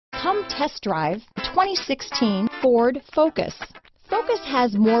Come test drive the 2016 Ford Focus. Focus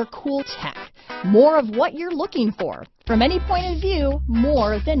has more cool tech, more of what you're looking for. From any point of view,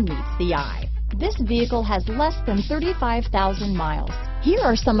 more than meets the eye. This vehicle has less than 35,000 miles. Here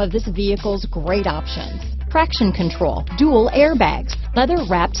are some of this vehicle's great options: traction control, dual airbags,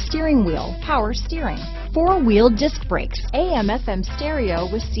 leather-wrapped steering wheel, power steering, four-wheel disc brakes, AM/FM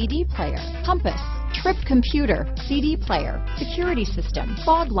stereo with CD player, compass, trip computer, CD player, security system,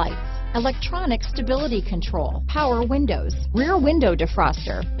 fog lights, electronic stability control, power windows, rear window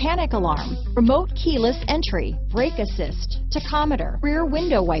defroster, panic alarm, remote keyless entry, brake assist, tachometer, rear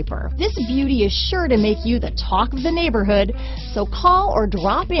window wiper. This beauty is sure to make you the talk of the neighborhood, so call or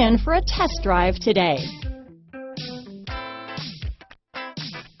drop in for a test drive today.